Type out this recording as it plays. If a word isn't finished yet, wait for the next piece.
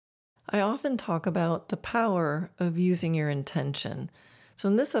I often talk about the power of using your intention. So,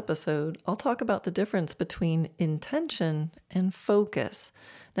 in this episode, I'll talk about the difference between intention and focus.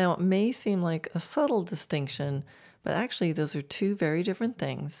 Now, it may seem like a subtle distinction, but actually, those are two very different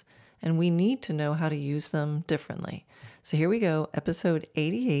things, and we need to know how to use them differently. So, here we go, episode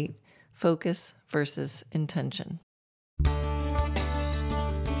 88, Focus versus Intention.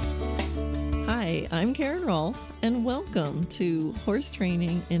 Hi, I'm Karen Rolfe, and welcome to Horse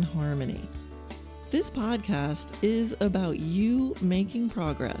Training in Harmony. This podcast is about you making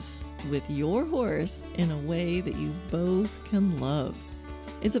progress with your horse in a way that you both can love.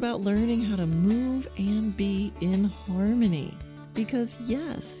 It's about learning how to move and be in harmony. Because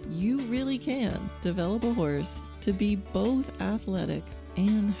yes, you really can develop a horse to be both athletic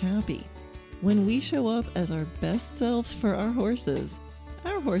and happy. When we show up as our best selves for our horses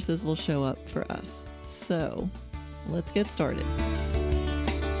will show up for us. So, let's get started.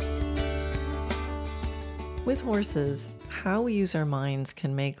 With horses, how we use our minds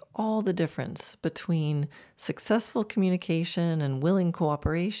can make all the difference between successful communication and willing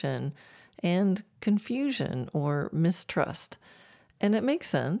cooperation and confusion or mistrust. And it makes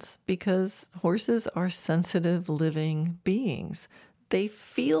sense because horses are sensitive living beings. They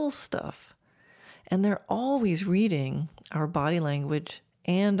feel stuff, and they're always reading our body language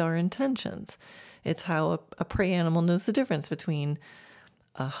and our intentions. It's how a prey animal knows the difference between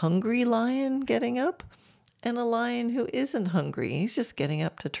a hungry lion getting up and a lion who isn't hungry. He's just getting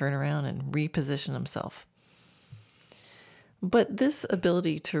up to turn around and reposition himself. But this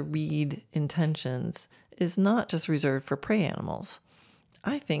ability to read intentions is not just reserved for prey animals.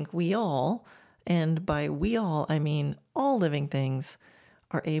 I think we all, and by we all, I mean all living things,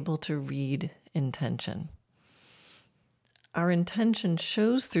 are able to read intention. Our intention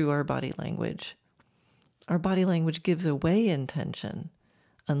shows through our body language. Our body language gives away intention,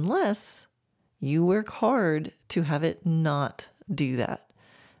 unless you work hard to have it not do that.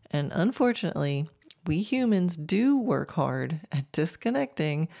 And unfortunately, we humans do work hard at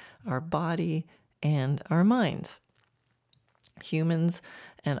disconnecting our body and our minds. Humans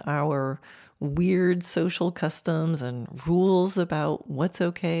and our weird social customs and rules about what's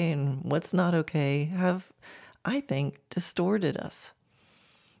okay and what's not okay have, I think, distorted us.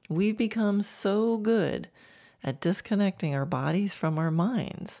 We've become so good at disconnecting our bodies from our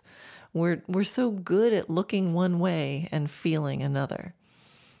minds. We're so good at looking one way and feeling another.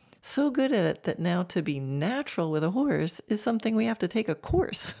 So good at it that now to be natural with a horse is something we have to take a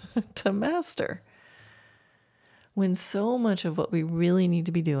course to master. When so much of what we really need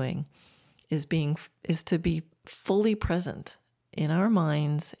to be doing is to be fully present in our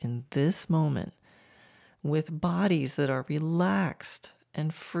minds in this moment, with bodies that are relaxed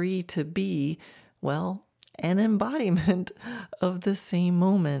and free to be, well, an embodiment of the same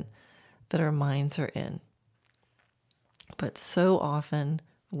moment that our minds are in. But so often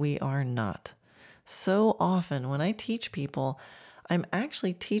we are not. So often when I teach people, I'm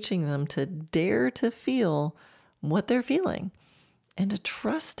actually teaching them to dare to feel what they're feeling and to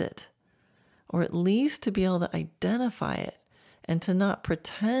trust it, or at least to be able to identify it and to not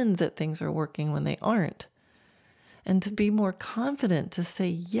pretend that things are working when they aren't, and to be more confident to say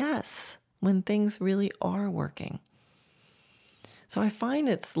yes when things really are working. So I find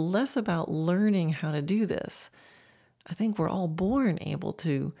it's less about learning how to do this. I think we're all born able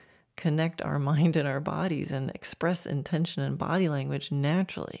to connect our mind and our bodies and express intention and body language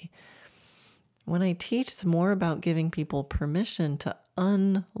naturally. When I teach, it's more about giving people permission to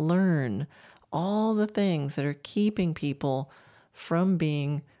unlearn all the things that are keeping people from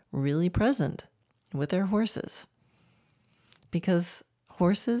being really present with their horses. Because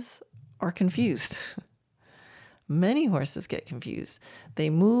horses are confused. Many horses get confused. They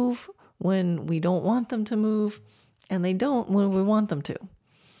move when we don't want them to move, and they don't when we want them to.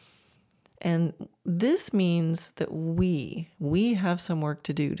 And this means that we have some work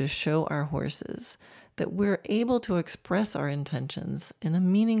to do to show our horses that we're able to express our intentions in a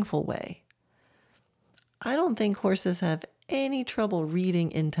meaningful way. I don't think horses have any trouble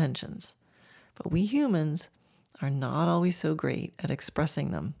reading intentions, but we humans are not always so great at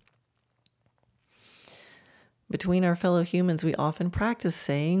expressing them. Between our fellow humans, we often practice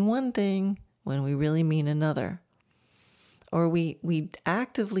saying one thing when we really mean another. Or we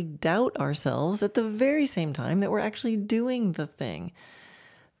actively doubt ourselves at the very same time that we're actually doing the thing.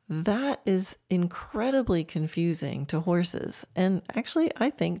 That is incredibly confusing to horses. And actually, I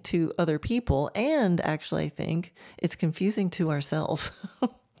think to other people. And actually, I think it's confusing to ourselves.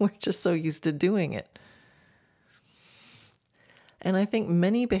 We're just so used to doing it. And I think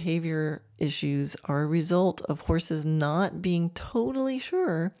many behavior issues are a result of horses not being totally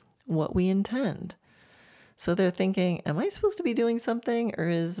sure what we intend. So they're thinking, am I supposed to be doing something, or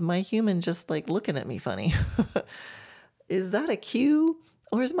is my human just like looking at me funny? Is that a cue,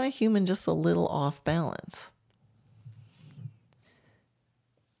 or is my human just a little off balance?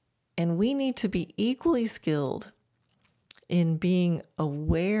 And we need to be equally skilled in being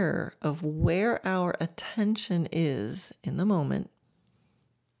aware of where our attention is in the moment,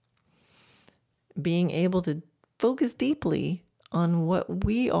 being able to focus deeply on what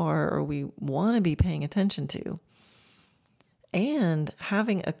we are or we want to be paying attention to, and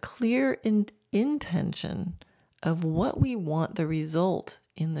having a clear intention of what we want the result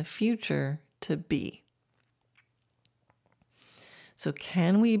in the future to be. So,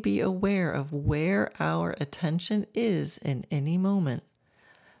 can we be aware of where our attention is in any moment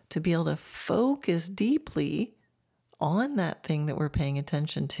to be able to focus deeply on that thing that we're paying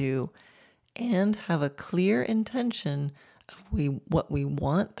attention to and have a clear intention of what we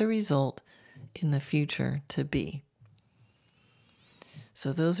want the result in the future to be?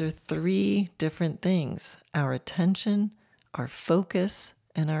 So those are three different things: our attention, our focus,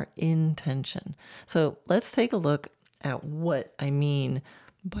 and our intention. So let's take a look at what I mean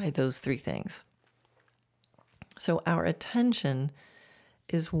by those three things. So our attention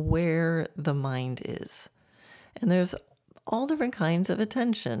is where the mind is. And there's all different kinds of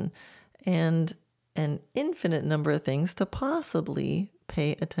attention and an infinite number of things to possibly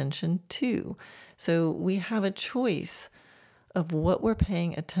pay attention to. So we have a choice of what we're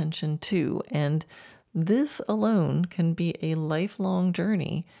paying attention to. And this alone can be a lifelong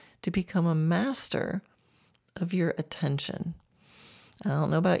journey to become a master of your attention. I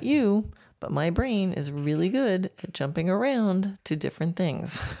don't know about you, but my brain is really good at jumping around to different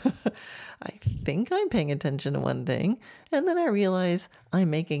things. I think I'm paying attention to one thing, and then I realize I'm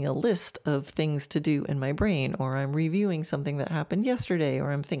making a list of things to do in my brain, or I'm reviewing something that happened yesterday, or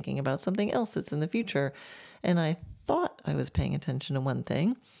I'm thinking about something else that's in the future. And I thought I was paying attention to one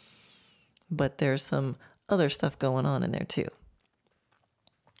thing, but there's some other stuff going on in there too.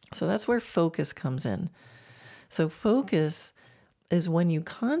 So that's where focus comes in. So focus is when you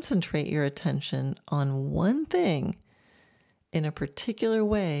concentrate your attention on one thing in a particular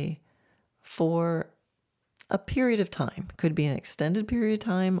way for a period of time. It could be an extended period of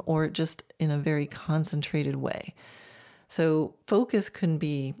time or just in a very concentrated way. So focus can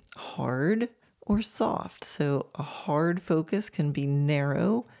be hard or soft. So a hard focus can be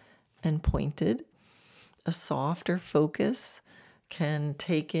narrow and pointed. A softer focus can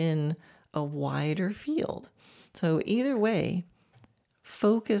take in a wider field. So either way,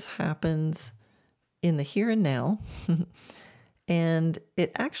 focus happens in the here and now, and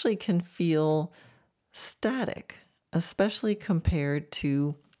it actually can feel static, especially compared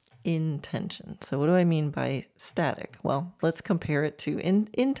to intention. So what do I mean by static? Well, let's compare it to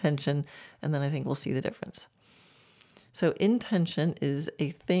intention, and then I think we'll see the difference. So intention is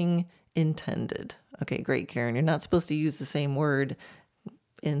a thing intended. Okay, great, Karen. You're not supposed to use the same word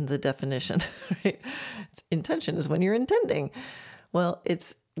in the definition, right? Intention is when you're intending. Well,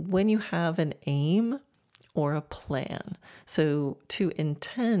 it's when you have an aim or a plan. So to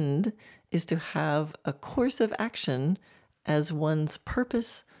intend is to have a course of action as one's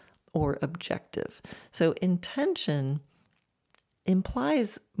purpose or objective. So intention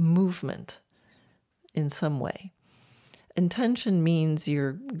implies movement in some way. Intention means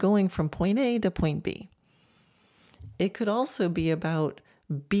you're going from point A to point B. It could also be about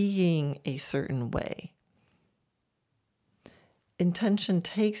being a certain way. Intention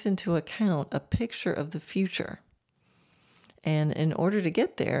takes into account a picture of the future. And in order to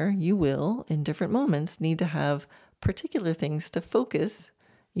get there, you will, in different moments, need to have particular things to focus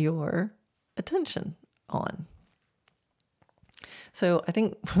your attention on. So I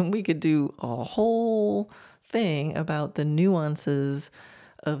think we could do a whole thing about the nuances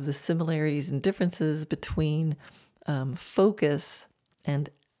of the similarities and differences between focus and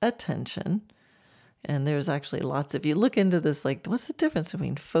attention. And there's actually lots, if you look into this, like, what's the difference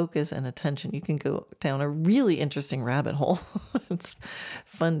between focus and attention? You can go down a really interesting rabbit hole. It's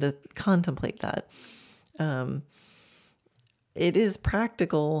fun to contemplate that. It is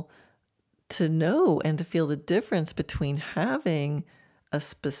practical to know and to feel the difference between having a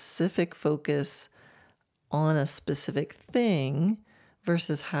specific focus on a specific thing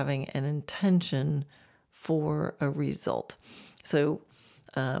versus having an intention for a result. So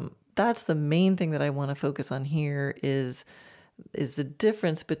that's the main thing that I want to focus on here is the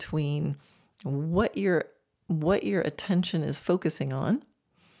difference between what your attention is focusing on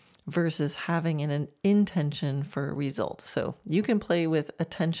versus having an intention for a result. So you can play with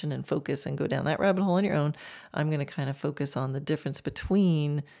attention and focus and go down that rabbit hole on your own. I'm going to kind of focus on the difference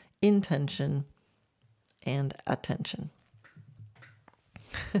between intention and attention.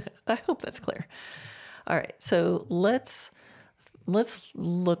 I hope that's clear. All right, so let's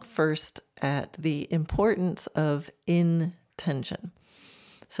look first at the importance of intention.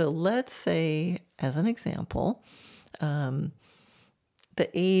 So let's say, as an example, the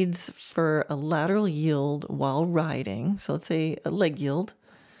aids for a lateral yield while riding, so let's say a leg yield,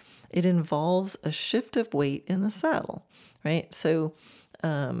 it involves a shift of weight in the saddle, right? So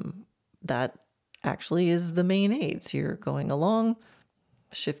that actually is the main aid. So you're going along,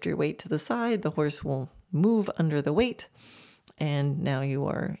 shift your weight to the side, the horse will move under the weight, and now you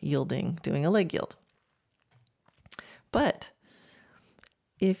are yielding, doing a leg yield. But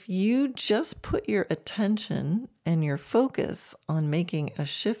if you just put your attention and your focus on making a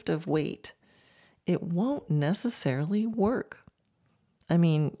shift of weight, it won't necessarily work. I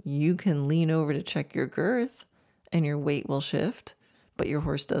mean, you can lean over to check your girth and your weight will shift, but your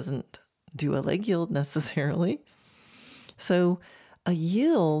horse doesn't do a leg yield necessarily. So a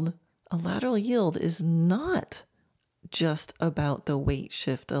lateral yield is not just about the weight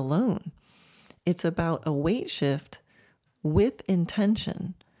shift alone. It's about a weight shift with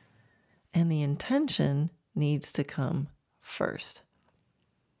intention, and the intention needs to come first.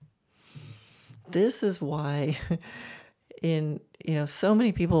 This is why so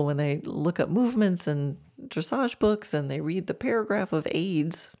many people, when they look up movements and dressage books and they read the paragraph of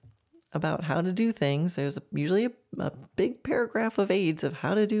aids about how to do things, there's usually a big paragraph of aids of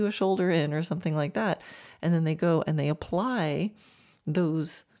how to do a shoulder in or something like that. And then they go and they apply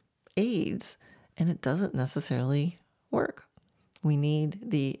those aids, and it doesn't necessarily work. We need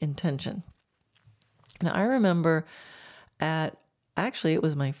the intention. Now, I remember it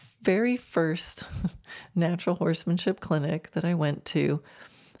was my very first natural horsemanship clinic that I went to.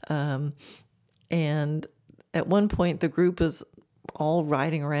 And at one point, the group was all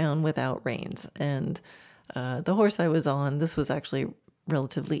riding around without reins. And the horse I was on, this was actually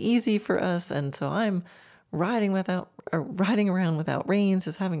relatively easy for us. And so I'm riding around without reins,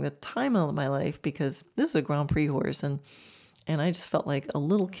 just having the time of my life, because this is a Grand Prix horse. And I just felt like a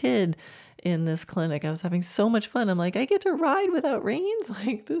little kid in this clinic. I was having so much fun. I'm like, I get to ride without reins?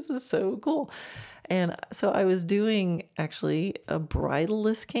 Like, this is so cool. And so I was doing actually a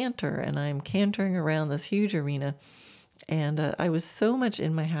bridleless canter, and I'm cantering around this huge arena. And I was so much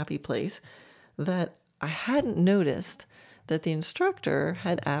in my happy place that I hadn't noticed that the instructor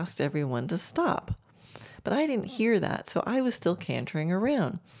had asked everyone to stop. But I didn't hear that, so I was still cantering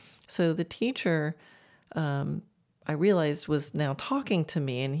around. So the teacher, I realized, was now talking to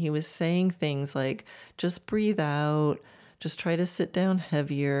me, and he was saying things like, just breathe out, just try to sit down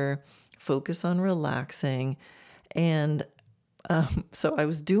heavier, focus on relaxing. And so I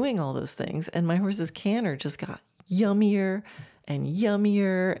was doing all those things, and my horse's canter just got yummier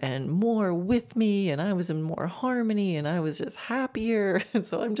and more with me, and I was in more harmony, and I was just happier.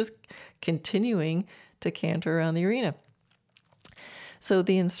 So I'm just continuing to canter around the arena. So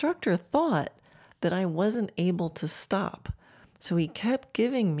the instructor thought that I wasn't able to stop. So he kept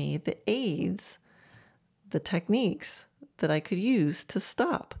giving me the aids, the techniques that I could use to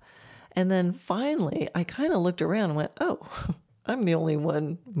stop. And then finally, I kind of looked around and went, oh, I'm the only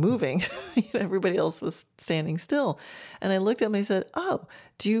one moving. Everybody else was standing still. And I looked at him and I said, oh,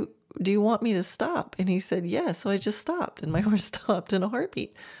 do you want me to stop? And he said, yes. So I just stopped, and my horse stopped in a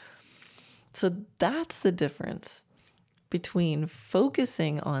heartbeat. So that's the difference between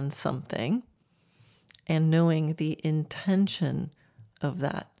focusing on something and knowing the intention of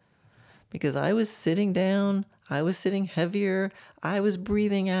that. Because I was sitting down, I was sitting heavier, I was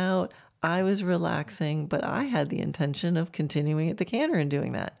breathing out, I was relaxing, but I had the intention of continuing at the canter and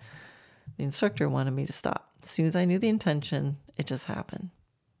doing that. The instructor wanted me to stop. As soon as I knew the intention, it just happened.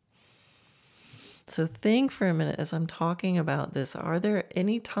 So think for a minute as I'm talking about this. Are there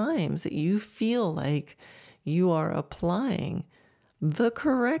any times that you feel like you are applying the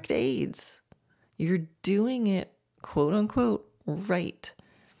correct aids? You're doing it, quote unquote, right.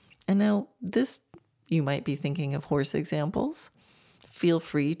 And now you might be thinking of horse examples. Feel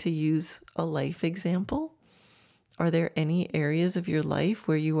free to use a life example. Are there any areas of your life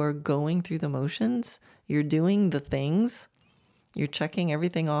where you are going through the motions? You're doing the things, you're checking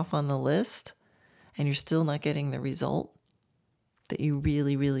everything off on the list, and you're still not getting the result that you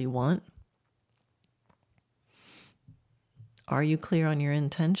really, really want? Are you clear on your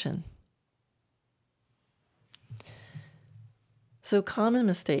intention? So common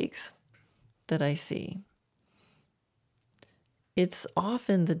mistakes that I see. It's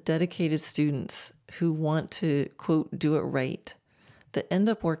often the dedicated students who want to, quote, do it right, that end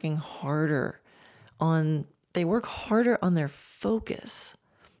up working harder they work harder on their focus,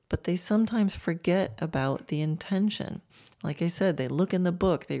 but they sometimes forget about the intention. Like I said, they look in the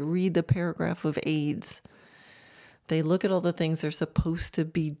book, they read the paragraph of aids, they look at all the things they're supposed to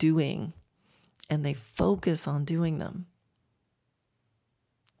be doing, and they focus on doing them.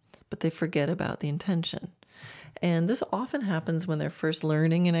 But they forget about the intention. And this often happens when they're first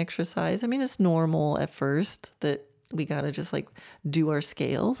learning an exercise. I mean, it's normal at first that we got to just like do our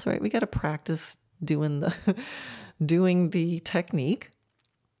scales, right? We got to practice doing the technique.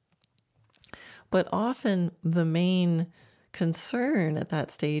 But often the main concern at that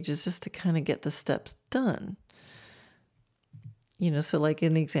stage is just to kind of get the steps done. So like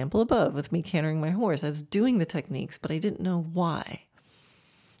in the example above with me cantering my horse, I was doing the techniques, but I didn't know why.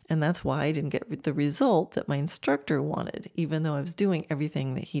 And that's why I didn't get the result that my instructor wanted, even though I was doing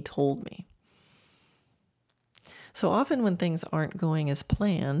everything that he told me. So often when things aren't going as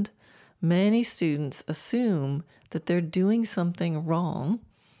planned, many students assume that they're doing something wrong,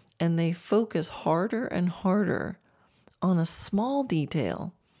 and they focus harder and harder on a small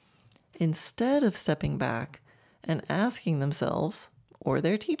detail instead of stepping back and asking themselves or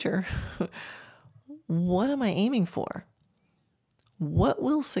their teacher, what am I aiming for? What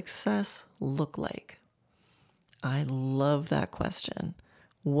will success look like? I love that question.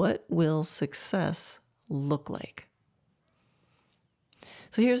 What will success look like?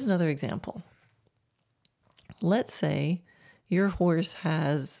 So here's another example. Let's say your horse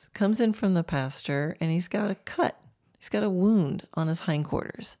comes in from the pasture and he's got a cut. He's got a wound on his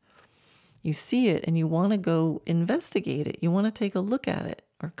hindquarters. You see it and you want to go investigate it. You want to take a look at it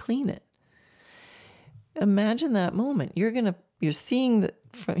or clean it. Imagine that moment. You see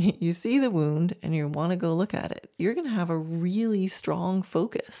the wound and you want to go look at it. You're going to have a really strong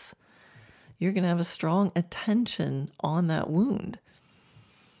focus. You're going to have a strong attention on that wound.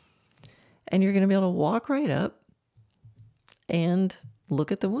 And you're going to be able to walk right up and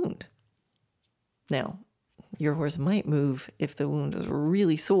look at the wound. Now, your horse might move if the wound was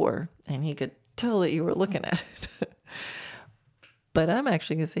really sore and he could tell that you were looking at it. But I'm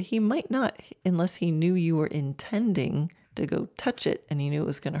actually going to say he might not, unless he knew you were intending to go touch it and he knew it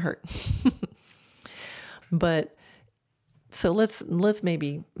was going to hurt. But so let's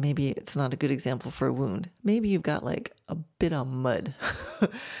maybe it's not a good example for a wound. Maybe you've got like a bit of mud.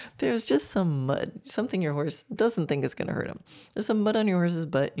 There's just some mud, something your horse doesn't think is going to hurt him. There's some mud on your horse's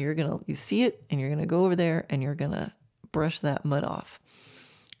butt. You see it and you're going to go over there and you're going to brush that mud off.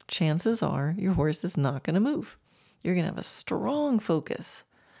 Chances are your horse is not going to move. You're going to have a strong focus,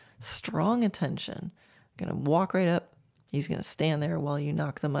 strong attention. You're going to walk right up. He's going to stand there while you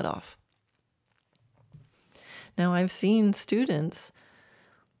knock the mud off. Now, I've seen students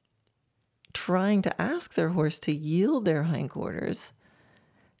trying to ask their horse to yield their hindquarters,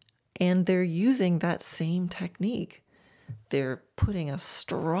 and they're using that same technique. They're putting a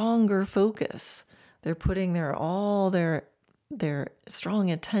stronger focus. They're putting all their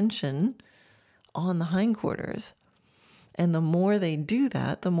strong attention on the hindquarters. And the more they do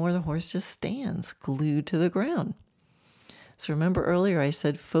that, the more the horse just stands glued to the ground. So remember earlier I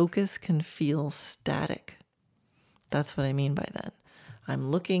said focus can feel static. That's what I mean by that. I'm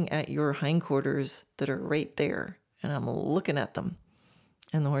looking at your hindquarters that are right there, and I'm looking at them.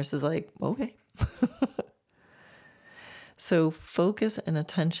 And the horse is like, okay. So focus and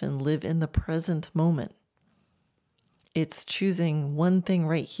attention live in the present moment. It's choosing one thing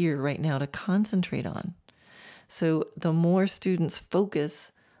right here, right now to concentrate on. So the more students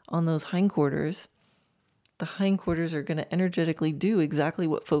focus on those hindquarters, the hindquarters are going to energetically do exactly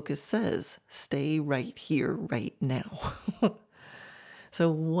what focus says. Stay right here, right now.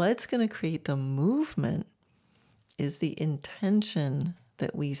 So what's going to create the movement is the intention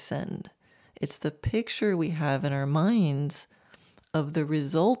that we send. It's the picture we have in our minds of the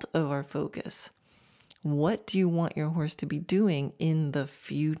result of our focus. What do you want your horse to be doing in the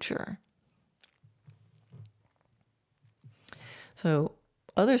future? So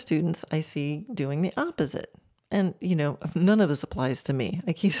other students I see doing the opposite. And, none of this applies to me.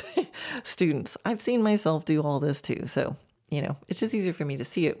 I keep saying students. I've seen myself do all this too. So, it's just easier for me to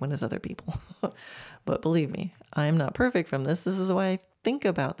see it when it's other people. But believe me, I'm not perfect from this. This is why I think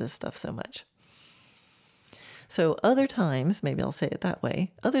about this stuff so much. So other times, maybe I'll say it that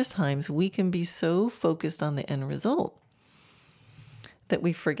way, other times we can be so focused on the end result that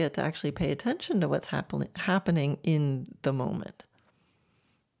we forget to actually pay attention to what's happening in the moment.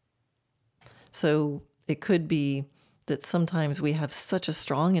 So it could be that sometimes we have such a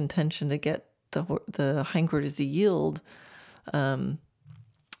strong intention to get the hindquarters to yield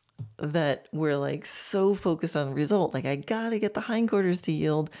that we're like so focused on the result. Like, I got to get the hindquarters to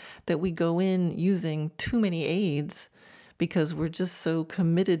yield, that we go in using too many aids because we're just so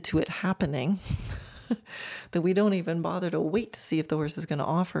committed to it happening that we don't even bother to wait to see if the horse is going to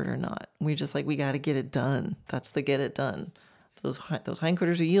offer it or not. We just we got to get it done. That's the get it done. Those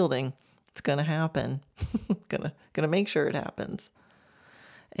hindquarters are yielding. It's going to happen. gonna make sure it happens.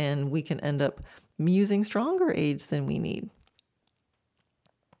 And we can end up using stronger aids than we need.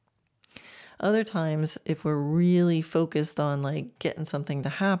 Other times, if we're really focused on getting something to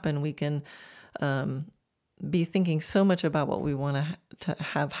happen, we can be thinking so much about what we want to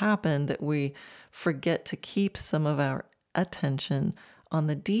have happen that we forget to keep some of our attention on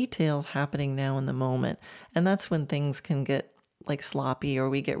the details happening now in the moment. And that's when things can get sloppy, or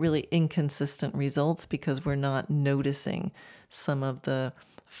we get really inconsistent results because we're not noticing some of the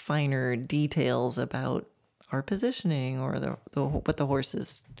finer details about our positioning or what the horse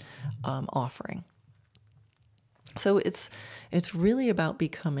is offering. So it's really about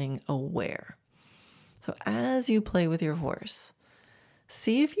becoming aware. So as you play with your horse,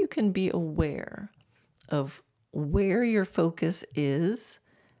 see if you can be aware of where your focus is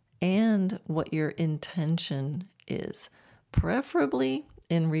and what your intention is, preferably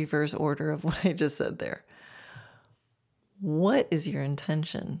in reverse order of what I just said there. What is your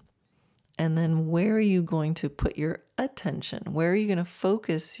intention? And then where are you going to put your attention? Where are you going to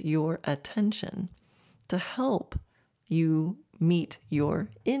focus your attention to help you meet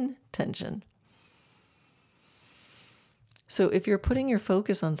your intention? So if you're putting your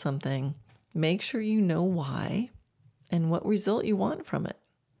focus on something, make sure you know why and what result you want from it.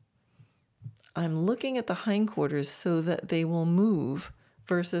 I'm looking at the hindquarters so that they will move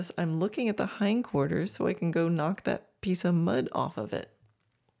versus I'm looking at the hindquarters so I can go knock that piece of mud off of it.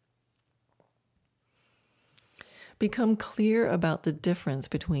 Become clear about the difference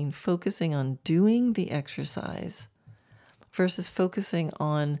between focusing on doing the exercise versus focusing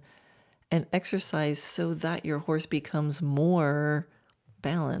on an exercise so that your horse becomes more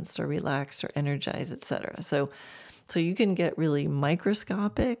balanced or relaxed or energized, etc. So you can get really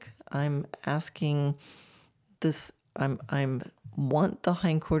microscopic. I'm asking this, I'm want the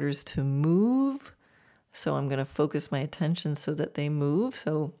hindquarters to move. So I'm going to focus my attention so that they move.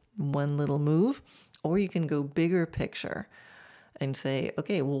 So one little move. Or you can go bigger picture and say,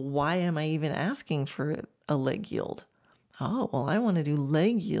 okay, well, why am I even asking for a leg yield? Oh, well, I want to do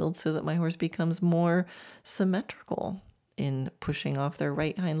leg yield so that my horse becomes more symmetrical in pushing off their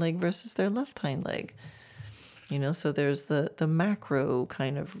right hind leg versus their left hind leg. So there's the macro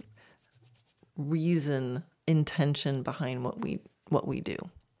kind of reason, intention behind what we do.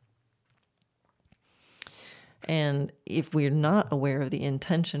 And if we're not aware of the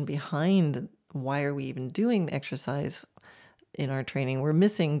intention behind why are we even doing the exercise in our training, we're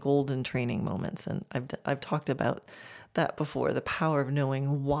missing golden training moments. And I've talked about that before, the power of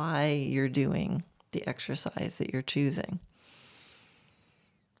knowing why you're doing the exercise that you're choosing.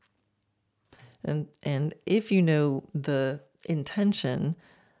 And if you know the intention,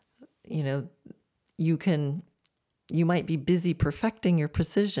 you might be busy perfecting your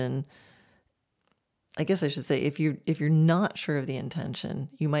precision. I guess I should say, if you're not sure of the intention,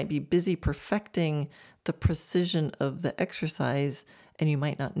 you might be busy perfecting the precision of the exercise, and you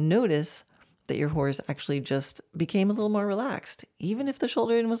might not notice that your horse actually just became a little more relaxed. Even if the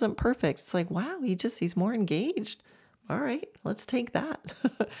shoulder in wasn't perfect, it's wow, he's more engaged. All right, let's take that.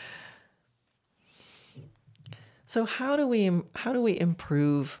 So how do we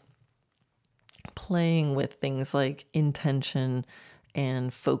improve playing with things like intention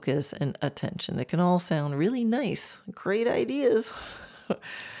and focus and attention? It can all sound really nice, great ideas,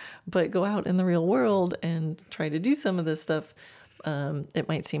 but go out in the real world and try to do some of this stuff. It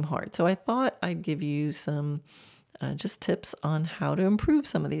might seem hard. So I thought I'd give you some just tips on how to improve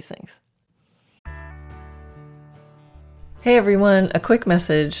some of these things. Hey everyone, a quick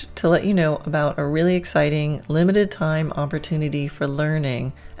message to let you know about a really exciting limited time opportunity for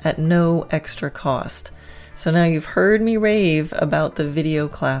learning at no extra cost. So now you've heard me rave about the video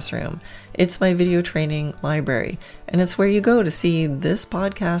classroom. It's my video training library, and it's where you go to see this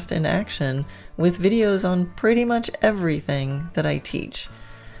podcast in action with videos on pretty much everything that I teach.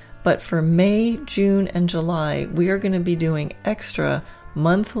 But for May, June, and July, we are going to be doing extra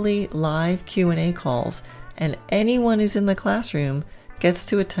monthly live Q&A calls, and anyone who's in the classroom gets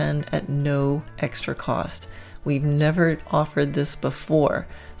to attend at no extra cost. We've never offered this before,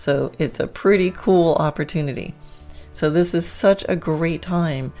 so it's a pretty cool opportunity. So this is such a great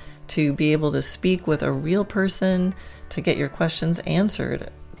time to be able to speak with a real person, to get your questions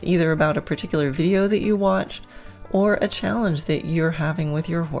answered, either about a particular video that you watched or a challenge that you're having with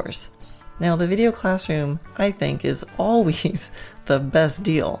your horse. Now, the video classroom, I think, is always the best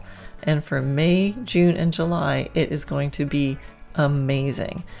deal. And for May, June, and July, it is going to be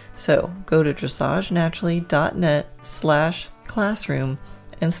amazing. So go to dressagenaturally.net/classroom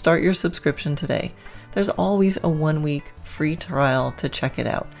and start your subscription today. There's always a 1-week free trial to check it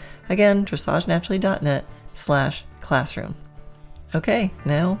out. Again, dressagenaturally.net/classroom. Okay,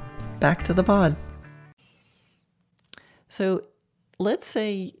 now back to the pod. So let's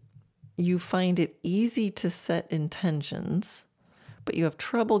say you find it easy to set intentions, but you have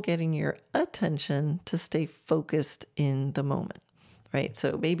trouble getting your attention to stay focused in the moment, right?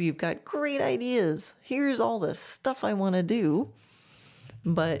 So maybe you've got great ideas. Here's all the stuff I want to do,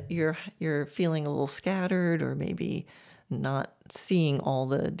 but you're feeling a little scattered or maybe not seeing all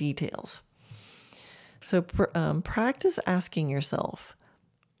the details. So practice asking yourself,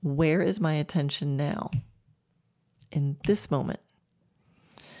 where is my attention now? In this moment,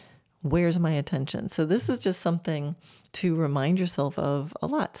 where's my attention? So this is just something to remind yourself of a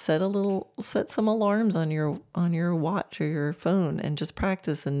lot. Set some alarms on your watch or your phone and just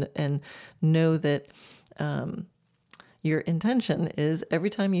practice and know that your intention is every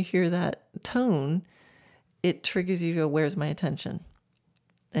time you hear that tone, it triggers you to go, where's my attention?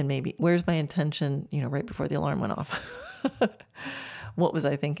 And maybe, where's my intention, right before the alarm went off? What was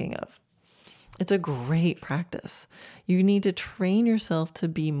I thinking of? It's a great practice. You need to train yourself to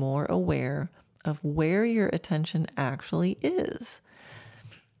be more aware of where your attention actually is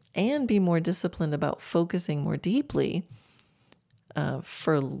and be more disciplined about focusing more deeply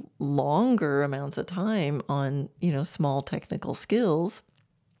for longer amounts of time on, small technical skills.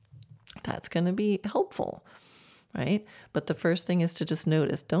 That's going to be helpful, right? But the first thing is to just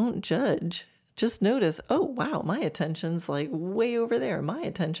notice. Don't judge. Just notice, oh, wow, my attention's like way over there. My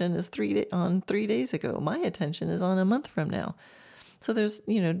attention is 3 days ago. My attention is on a month from now. So there's,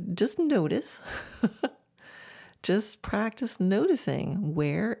 just notice. Just practice noticing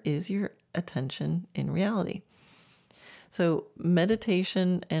where is your attention in reality. So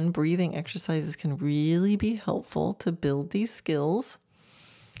meditation and breathing exercises can really be helpful to build these skills.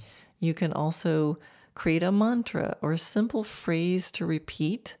 You can also create a mantra or a simple phrase to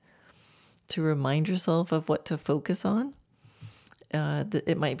repeat to remind yourself of what to focus on.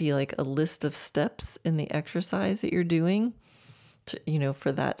 It might be like a list of steps in the exercise that you're doing to,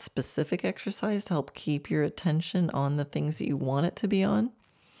 for that specific exercise to help keep your attention on the things that you want it to be on.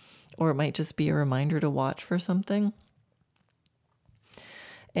 Or it might just be a reminder to watch for something.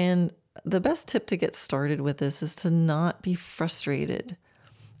 And the best tip to get started with this is to not be frustrated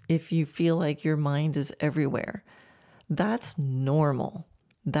if you feel like your mind is everywhere. That's normal.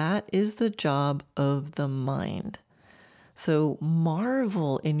 That is the job of the mind. So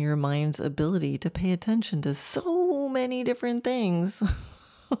marvel in your mind's ability to pay attention to so many different things.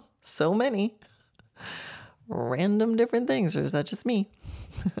 So many random different things. Or is that just me?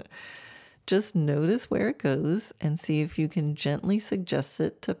 Just notice where it goes and see if you can gently suggest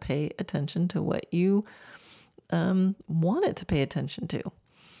it to pay attention to what you want it to pay attention to.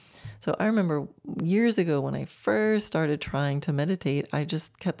 So I remember years ago when I first started trying to meditate, I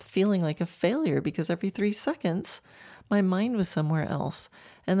just kept feeling like a failure because every 3 seconds, my mind was somewhere else.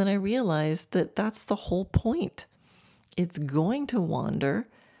 And then I realized that that's the whole point. It's going to wander.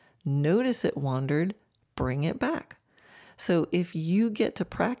 Notice it wandered, bring it back. So if you get to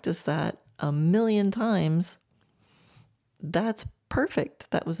practice that 1,000,000 times, that's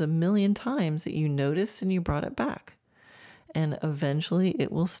perfect. That was 1,000,000 times that you noticed and you brought it back. And eventually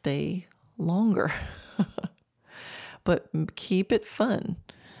it will stay longer. But keep it fun.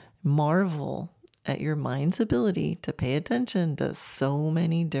 Marvel at your mind's ability to pay attention to so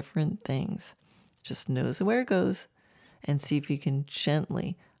many different things. Just notice where it goes and see if you can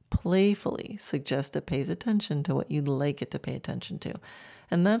gently, playfully suggest it pays attention to what you'd like it to pay attention to.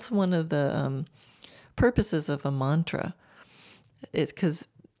 And that's one of the purposes of a mantra. It's because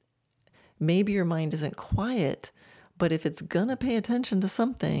maybe your mind isn't quiet, but if it's going to pay attention to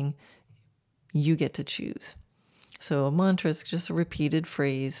something, you get to choose. So a mantra is just a repeated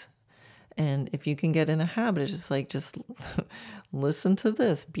phrase. And if you can get in a habit, it's just listen to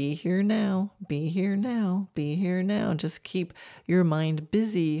this. Be here now, be here now, be here now. Just keep your mind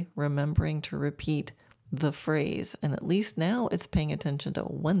busy remembering to repeat the phrase. And at least now it's paying attention to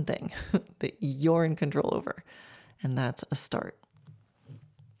one thing that you're in control over. And that's a start.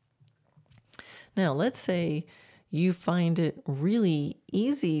 Now, let's say you find it really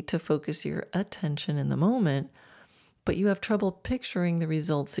easy to focus your attention in the moment, but you have trouble picturing the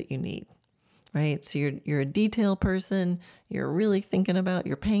results that you need, right? So you're a detail person, you're really thinking about,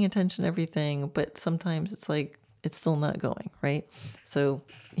 you're paying attention to everything, but sometimes it's like, it's still not going, right? So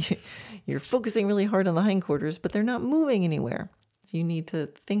you're focusing really hard on the hindquarters, but they're not moving anywhere. You need to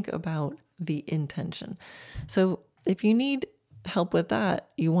think about the intention. So if you need help with that,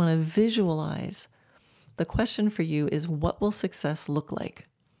 you want to visualize. The question for you is, what will success look like?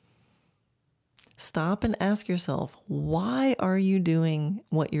 Stop and ask yourself, why are you doing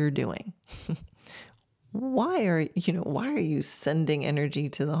what you're doing? Why are you sending energy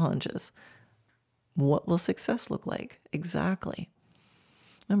to the haunches? What will success look like? Exactly.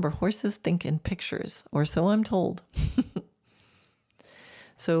 Remember, horses think in pictures, or so I'm told.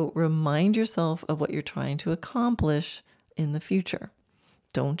 So remind yourself of what you're trying to accomplish in the future.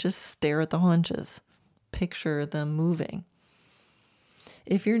 Don't just stare at the haunches. Picture them moving.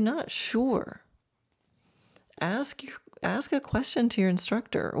 If you're not sure, ask a question to your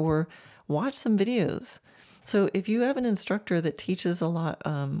instructor or watch some videos. So if you have an instructor that teaches a lot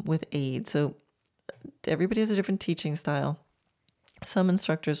with aid, so everybody has a different teaching style. Some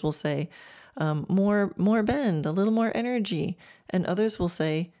instructors will say, more bend, a little more energy, and others will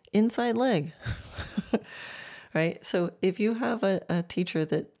say inside leg. Right? So if you have a teacher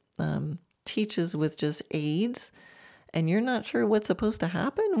that teaches with just aids and you're not sure what's supposed to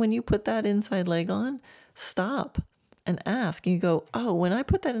happen when you put that inside leg on, stop and ask. You go, oh, when I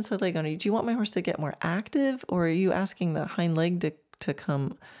put that inside leg on, do you want my horse to get more active, or are you asking the hind leg to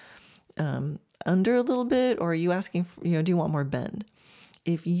come under a little bit, or are you asking, do you want more bend?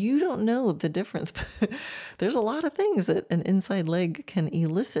 If you don't know the difference, there's a lot of things that an inside leg can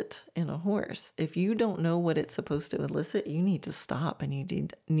elicit in a horse. If you don't know what it's supposed to elicit, you need to stop and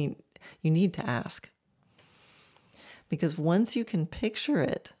you need to ask. Because once you can picture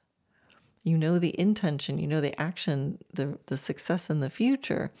it, you know the intention, you know the action, the success in the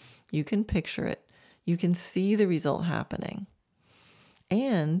future, you can picture it. You can see the result happening.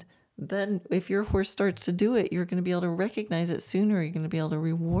 And then if your horse starts to do it, you're going to be able to recognize it sooner. You're going to be able to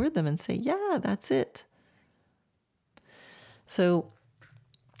reward them and say, yeah, that's it. So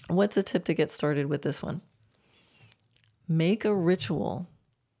what's a tip to get started with this one? Make a ritual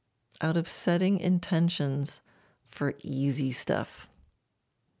out of setting intentions for easy stuff.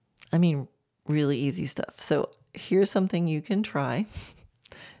 I mean, really easy stuff. So here's something you can try.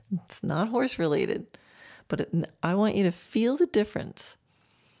 It's not horse related, but I want you to feel the difference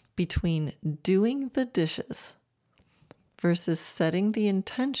between doing the dishes versus setting the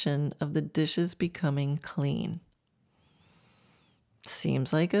intention of the dishes becoming clean.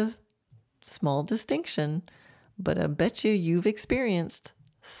 Seems like a small distinction, but I bet you've experienced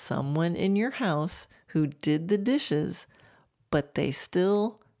someone in your house who did the dishes, but they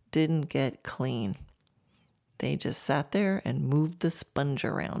still didn't get clean. They just sat there and moved the sponge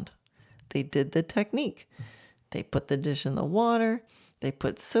around. They did the technique. They put the dish in the water, they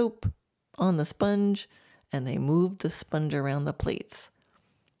put soap on the sponge, and they moved the sponge around the plates.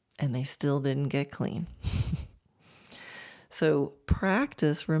 And they still didn't get clean. So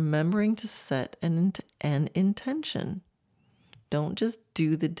practice remembering to set an intention. Don't just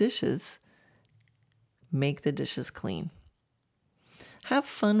do the dishes. Make the dishes clean. Have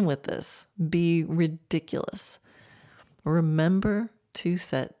fun with this. Be ridiculous. Remember to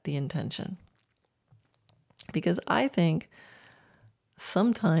set the intention. Because I think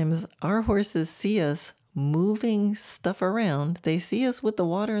sometimes our horses see us moving stuff around. They see us with the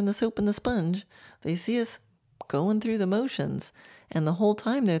water and the soap and the sponge. They see us going through the motions. And the whole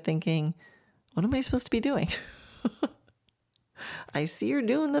time they're thinking, what am I supposed to be doing? I see her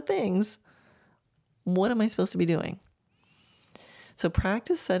doing the things. What am I supposed to be doing? So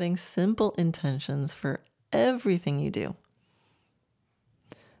practice setting simple intentions for everything you do.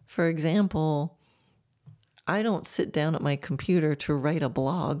 For example, I don't sit down at my computer to write a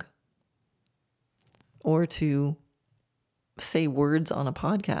blog or to say words on a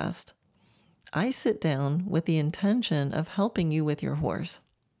podcast. I sit down with the intention of helping you with your horse.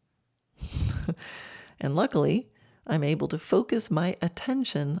 And luckily, I'm able to focus my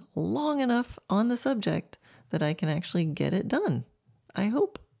attention long enough on the subject that I can actually get it done. I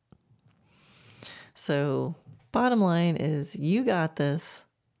hope. So, bottom line is, you got this.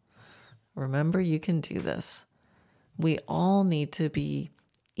 Remember, you can do this. We all need to be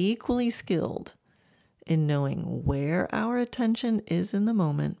equally skilled in knowing where our attention is in the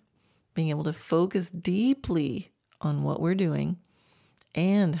moment, being able to focus deeply on what we're doing,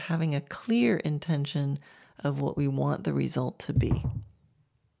 and having a clear intention of what we want the result to be.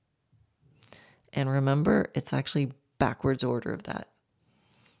 And remember, it's actually backwards order of that.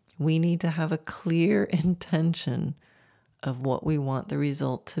 We need to have a clear intention of what we want the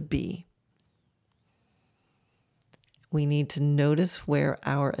result to be. We need to notice where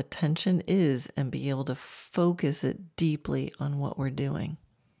our attention is and be able to focus it deeply on what we're doing.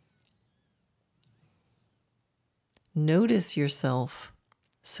 Notice yourself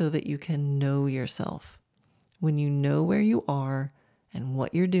so that you can know yourself. When you know where you are and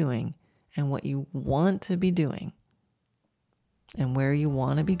what you're doing and what you want to be doing and where you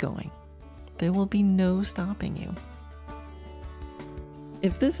want to be going, there will be no stopping you.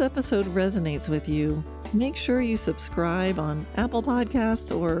 If this episode resonates with you, make sure you subscribe on Apple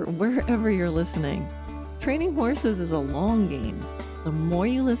Podcasts or wherever you're listening. Training horses is a long game. The more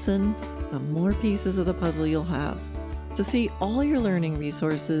you listen, the more pieces of the puzzle you'll have. To see all your learning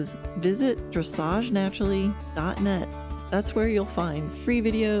resources, visit dressagenaturally.net. That's where you'll find free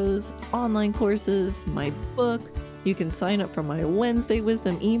videos, online courses, my book. You can sign up for my Wednesday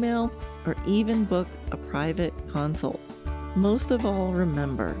Wisdom email or even book a private consult. Most of all,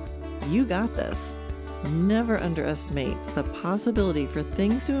 remember, you got this. Never underestimate the possibility for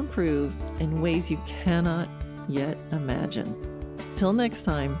things to improve in ways you cannot yet imagine. Till next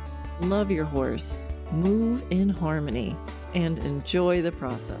time, love your horse, move in harmony, and enjoy the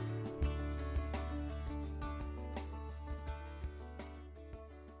process.